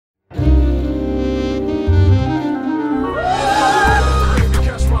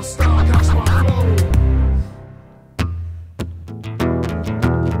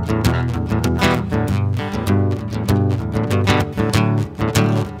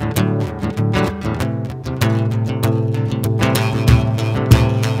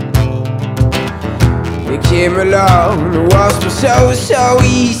came along and was so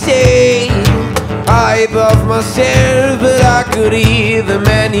easy. High above myself, but I could hear them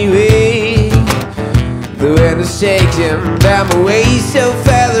anyway. The wind is shaking them away so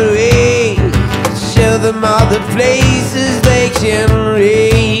feathery. Show them all the places they can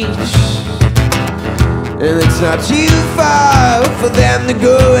reach. And it's not too far for them to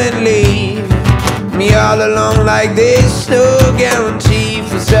go and leave me all alone like this. No guarantee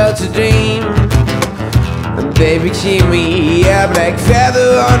for such a dream. And baby, keep me a black feather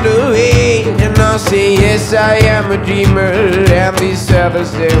on the way. And I'll say yes, I am a dreamer, and these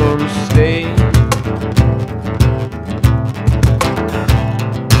feathers, they won't stay.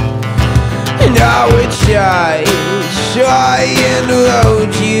 And I would try and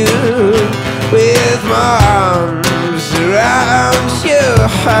hold you with my arms around your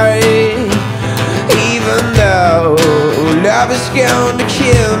heart. Even though love is going to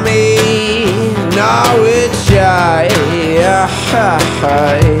kill me, and I would try.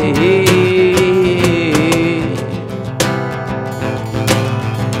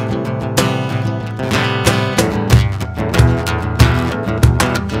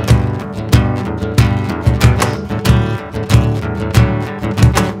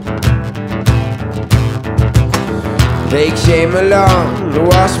 They came along, it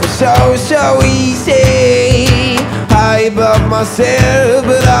was so easy. High above myself,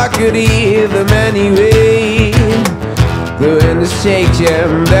 but I could hear them anyway. The wind is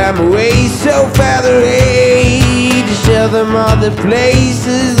shaking them away so feathery. To show them all the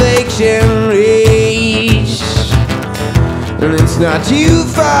places they can reach. And it's not too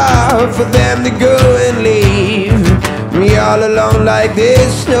far for them to go and leave me all alone like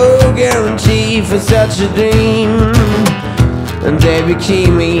this. No guarantee for such a dream. And baby, keep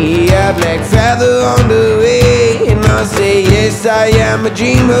me a black feather on the way. And I say yes, I am a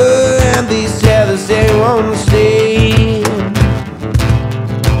dreamer, and these feathers, they won't stay.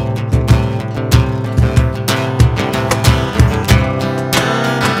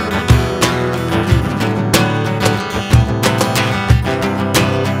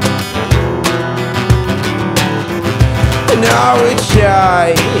 And I would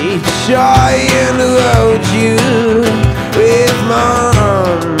try and hold you with my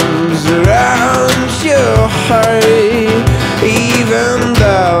arms around your heart. Even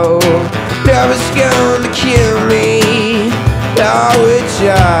though love is gonna kill me, I would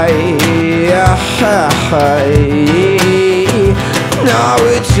try. And I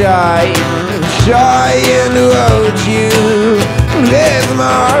would try and hold you with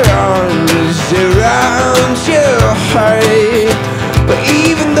my arms around your heart.